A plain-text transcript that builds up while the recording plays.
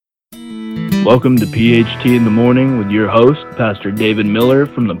Welcome to PHT in the Morning with your host, Pastor David Miller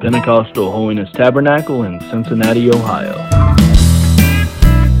from the Pentecostal Holiness Tabernacle in Cincinnati, Ohio.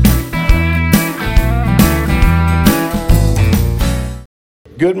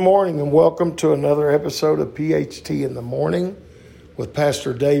 Good morning and welcome to another episode of PHT in the Morning with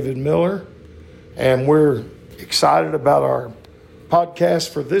Pastor David Miller. And we're excited about our podcast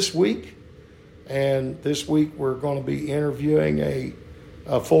for this week. And this week we're going to be interviewing a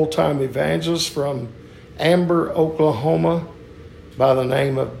full-time evangelist from Amber, Oklahoma by the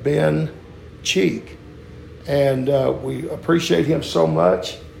name of Ben Cheek. And we appreciate him so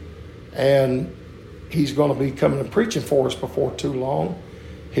much. And he's going to be coming and preaching for us before too long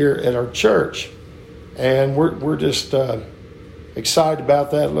here at our church. And we're just excited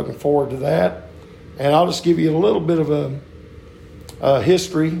about that, looking forward to that. And I'll just give you a little bit of a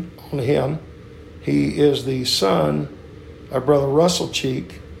history on him. He is the son of Brother Russell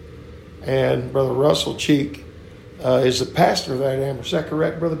Cheek, and Brother Russell Cheek is the pastor there at Amber. Is that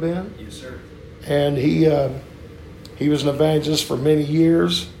correct, Brother Ben? Yes, sir. And he was an evangelist for many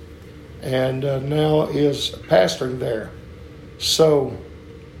years, and now is pastoring there. So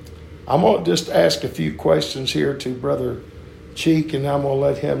I'm going to just ask a few questions here to Brother Cheek, and I'm going to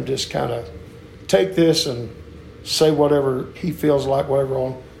let him just kind of take this and say whatever he feels like,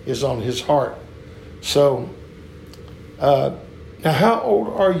 whatever is on his heart. So, now how old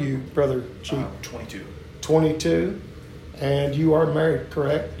are you, Brother Cheek? 22. 22, and you are married,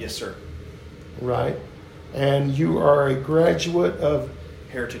 correct? Yes, sir. Right. And you are a graduate of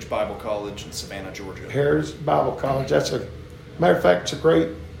Heritage Bible College in Savannah, Georgia. Heritage Bible College. That's matter of fact, it's a great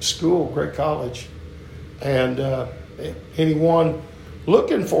school, great college. And anyone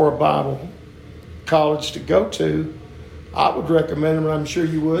looking for a Bible college to go to, I would recommend them, and I'm sure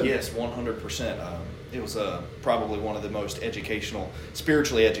you would. Yes, 100%. It was probably one of the most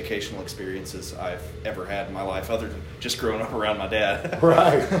spiritually educational experiences I've ever had in my life, other than just growing up around my dad.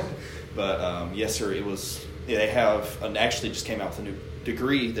 Right. But yes, sir, it was. They have actually just came out with a new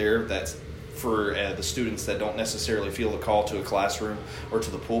degree there that's for the students that don't necessarily feel a call to a classroom or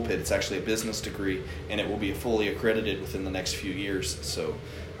to the pulpit. It's actually a business degree, and it will be fully accredited within the next few years. So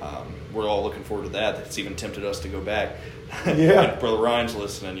we're all looking forward to that. It's even tempted us to go back. Yeah. Brother Ryan's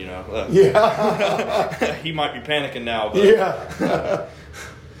listening, Yeah. he might be panicking now. But. Yeah.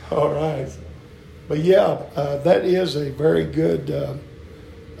 All right. But yeah, that is a very good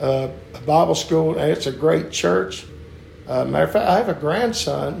Bible school, and it's a great church. Matter of fact, I have a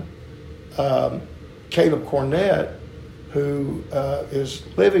grandson, Caleb Cornett, who is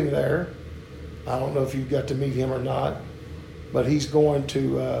living there. I don't know if you got to meet him or not, but he's going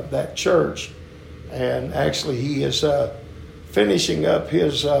to that church. And actually, he is finishing up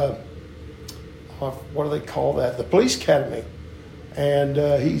his, what do they call that? The police academy. And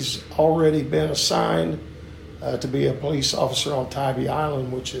he's already been assigned to be a police officer on Tybee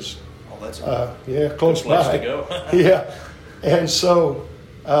Island, which is close place by. To go. Yeah. And so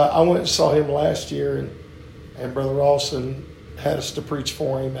I went and saw him last year, and Brother Ralston had us to preach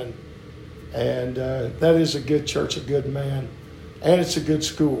for him. And that is a good church, a good man, and it's a good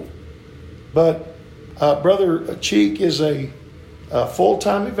school. But Brother Cheek is a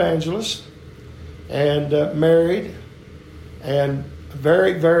full-time evangelist and married, and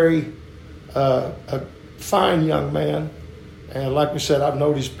very, very a fine young man. And like we said, I've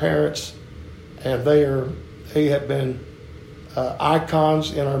known his parents, and they have been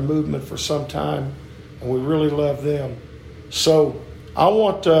icons in our movement for some time, and we really love them. So I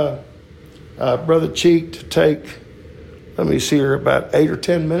want Brother Cheek to take, let me see here, about 8 or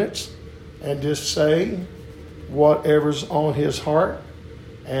 10 minutes and just say whatever's on his heart,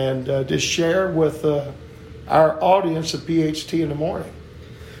 and just share with our audience of PHT in the Morning.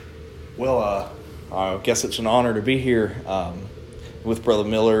 Well, I guess it's an honor to be here with Brother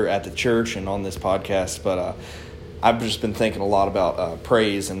Miller at the church and on this podcast, but I've just been thinking a lot about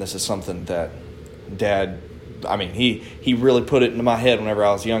praise, and this is something that Dad, he really put it into my head whenever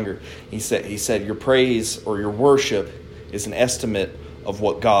I was younger. He said your praise or your worship is an estimate of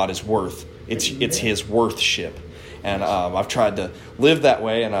what God is worth. It's His worthship, and I've tried to live that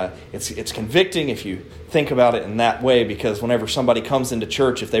way, and it's convicting if you think about it in that way, because whenever somebody comes into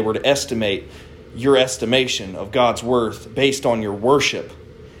church, if they were to estimate your estimation of God's worth based on your worship,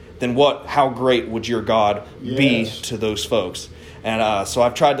 then how great would your God be to those folks? And so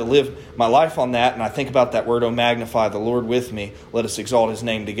I've tried to live my life on that, and I think about that word, "Oh, magnify the Lord with me. Let us exalt His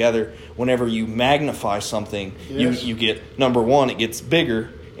name together." Whenever you magnify something, you get, number one, it gets bigger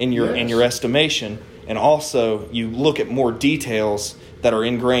in your estimation, and also you look at more details that are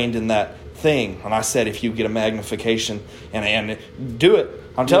ingrained in that thing. And I said, if you get a magnification and do it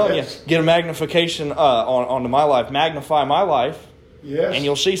I'm telling Yes. you, get a magnification onto my life. Magnify my life, Yes. and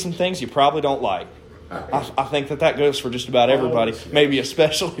you'll see some things you probably don't like. I think that goes for just about everybody, Yes. maybe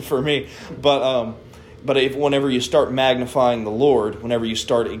especially for me. But whenever you start magnifying the Lord, whenever you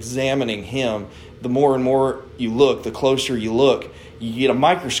start examining Him, the more and more you look, the closer you look, you get a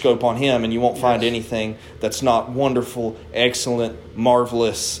microscope on Him, and you won't find anything that's not wonderful, excellent,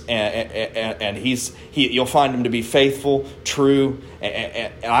 marvelous, and you'll find Him to be faithful, true,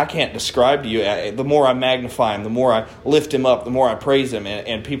 and I can't describe to you. The more I magnify Him, the more I lift Him up, the more I praise Him,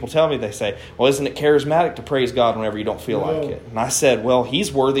 and people tell me, they say, "Well, isn't it charismatic to praise God whenever you don't feel like it?" And I said, "Well,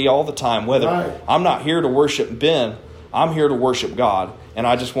 He's worthy all the time. Whether I'm not here to worship Ben, I'm here to worship God." And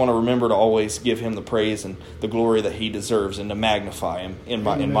I just want to remember to always give Him the praise and the glory that He deserves, and to magnify Him in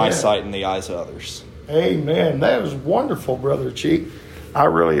my sight and the eyes of others. Amen. That was wonderful, Brother Cheek. I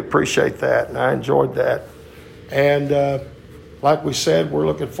really appreciate that, and I enjoyed that. And like we said, we're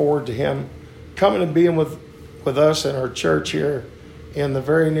looking forward to him coming and being with us in our church here in the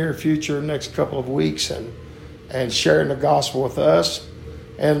very near future, next couple of weeks, and sharing the gospel with us.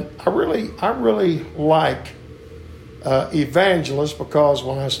 And I really like evangelists, because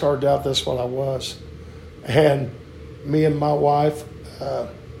when I started out, that's what I was. And me and my wife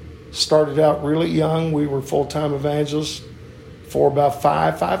started out really young. We were full-time evangelists for about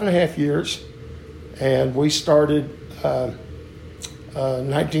 5.5 years. And we started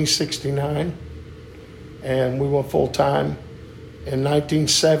 1969, and we went full-time in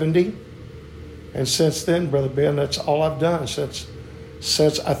 1970. And since then, Brother Ben, that's all I've done since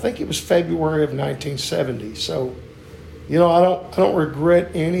I think it was February of 1970. So, I don't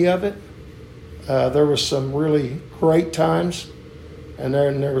regret any of it. There was some really great times, and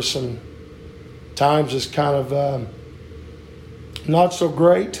there were some times that's kind of not so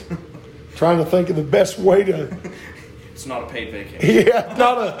great. Trying to think of the best way to. It's not a paid vacation. Yeah,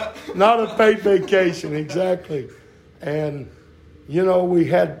 not a paid vacation, exactly. And we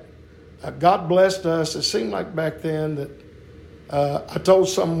had. God blessed us. It seemed like back then that I told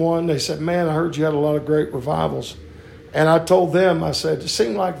someone, they said, "Man, I heard you had a lot of great revivals." And I told them, I said, it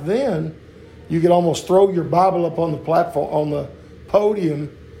seemed like then you could almost throw your Bible up on the platform, on the podium,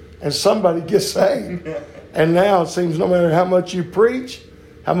 and somebody gets saved. And now it seems no matter how much you preach,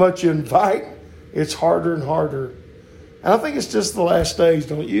 how much you invite, it's harder and harder. And I think it's just the last days,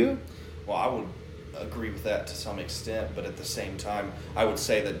 don't you? Well, I would agree with that to some extent, but at the same time, I would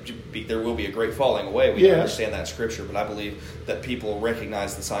say that there will be a great falling away. We understand that in Scripture, but I believe that people will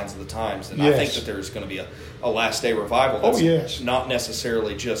recognize the signs of the times, and I think that there's going to be a last day revival. That's not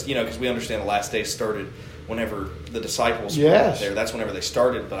necessarily just because we understand the last day started whenever the disciples were there. That's whenever they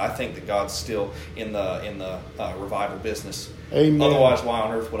started, but I think that God's still in the revival business. Amen. Otherwise, why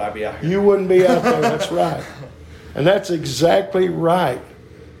on earth would I be out here? You wouldn't be out there. That's right, and that's exactly right.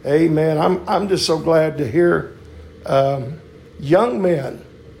 Amen. I'm just so glad to hear young men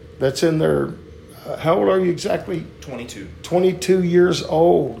that's in their, how old are you exactly? 22. 22 years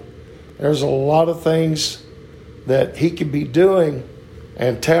old. There's a lot of things that he could be doing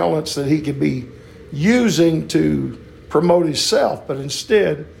and talents that he could be using to promote himself, but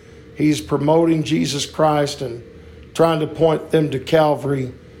instead he's promoting Jesus Christ and trying to point them to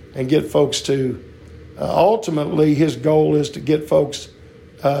Calvary and get folks to, ultimately his goal is to get folks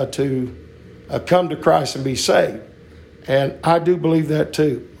to come to Christ and be saved. And I do believe that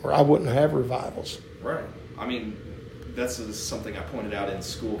too, or I wouldn't have revivals. Right. I mean, this is something I pointed out in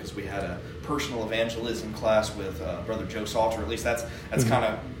school because we had a personal evangelism class with Brother Joe Salter. At least that's kind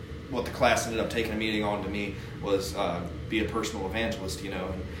of what the class ended up taking a meeting on to me was be a personal evangelist,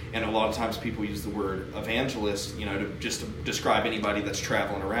 And a lot of times people use the word evangelist, to just to describe anybody that's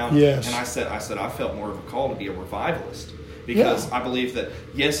traveling around. Yes. And I said I felt more of a call to be a revivalist. Because I believe that,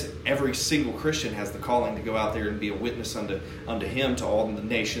 yes, every single Christian has the calling to go out there and be a witness unto Him, to all the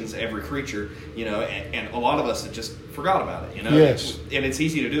nations, every creature, and a lot of us have just forgot about it, Yes. And it's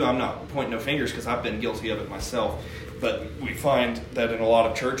easy to do. I'm not pointing no fingers because I've been guilty of it myself. But we find that in a lot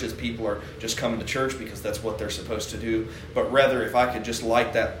of churches, people are just coming to church because that's what they're supposed to do. But rather, if I could just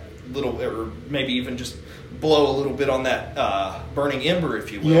light that little, or maybe even just blow a little bit on that burning ember,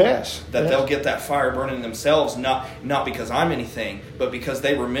 if you will. Yes. They'll get that fire burning themselves, not because I'm anything, but because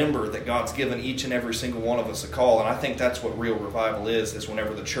they remember that God's given each and every single one of us a call. And I think that's what real revival is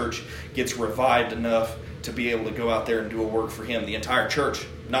whenever the church gets revived enough to be able to go out there and do a work for Him, the entire church,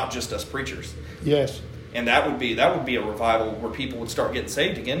 not just us preachers. Yes. And that would be a revival where people would start getting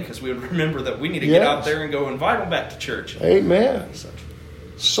saved again, because we would remember that we need to get out there and go invite them back to church. Amen.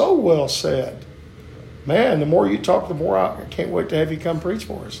 So well said. Man, the more you talk, the more I can't wait to have you come preach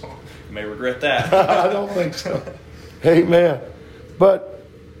for us. You may regret that. I don't think so. Amen. But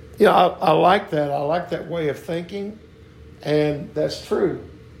I like that. I like that way of thinking, and that's true.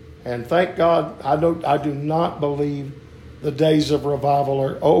 And thank God, I do not believe the days of revival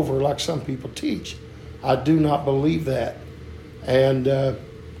are over like some people teach. I do not believe that. And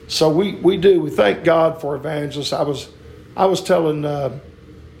so we do. We thank God for evangelists. I was telling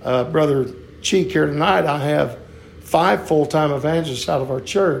Brother Cheek here tonight, I have 5 full-time evangelists out of our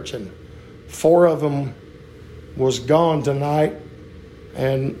church, and 4 of them was gone tonight,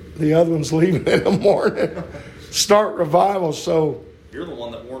 and the other one's leaving in the morning. Start revival, so... You're the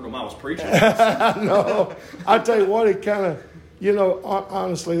one that warned them I was preaching. No, I tell you what, it kind of,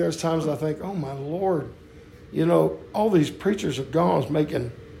 honestly, there's times I think, oh my Lord, all these preachers are gone. It's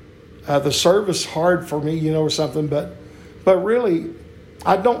making the service hard for me, or something. But really,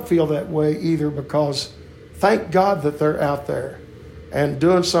 I don't feel that way either, because thank God that they're out there and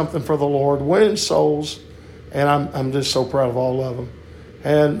doing something for the Lord, winning souls, and I'm just so proud of all of them.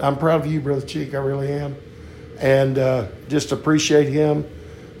 And I'm proud of you, Brother Cheek, I really am. And just appreciate him.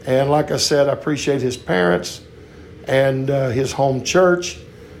 And like I said, I appreciate his parents and his home church.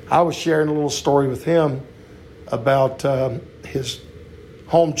 I was sharing a little story with him about his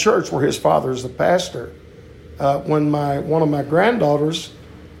home church where his father is the pastor. When one of my granddaughters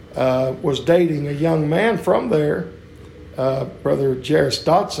was dating a young man from there, Brother Jairus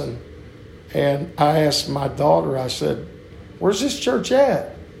Dotson, and I asked my daughter, I said, "Where's this church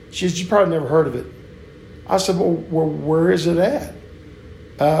at?" She said, "You probably never heard of it." I said, well, where is it at?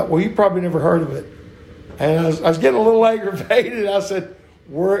 Well, you probably never heard of it. And I was getting a little aggravated. I said,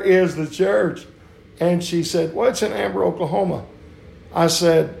 where is the church? And she said, well, it's in Amber, Oklahoma. I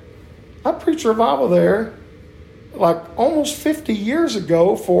said, I preached revival there like almost 50 years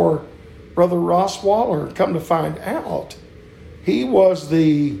ago for Brother Ross Waller. Come to find out, he was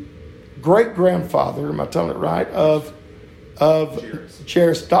the great-grandfather, am I telling it right, of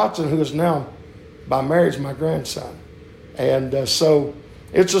Jairus Dotson, who is now by marriage my grandson. And so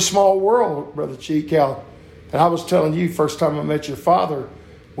it's a small world, Brother Cheek. And I was telling you, first time I met your father,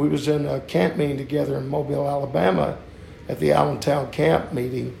 we was in a camp meeting together in Mobile, Alabama, at the Allentown camp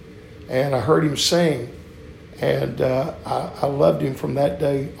meeting, and I heard him sing, and I loved him from that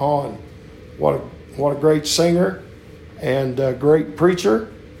day on. What a great singer and a great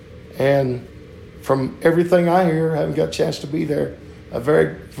preacher, and from everything I hear, I haven't got a chance to be there, a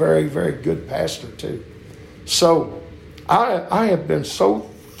very, very, very good pastor too. So I have been so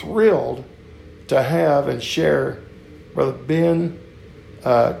thrilled to have and share Brother Ben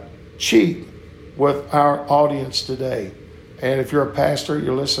Cheek with our audience today. And if you're a pastor,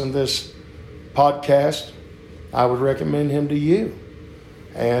 you're listening to this podcast, I would recommend him to you.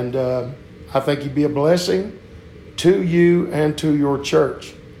 And I think he'd be a blessing to you and to your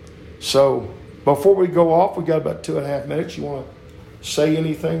church. So before we go off, we got about 2.5 minutes. You want to say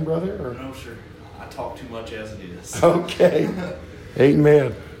anything, brother? Or? No, sir. I talk too much as it is. Okay.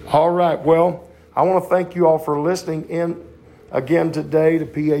 Amen. All right. Well, I want to thank you all for listening in again today to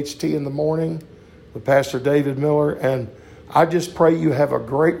PHT in the Morning with Pastor David Miller. And I just pray you have a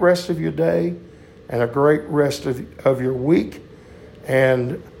great rest of your day and a great rest of your week.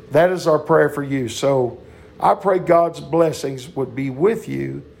 And that is our prayer for you. So I pray God's blessings would be with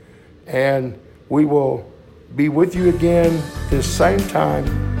you, and we will be with you again this same time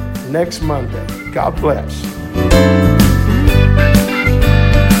next Monday. God bless.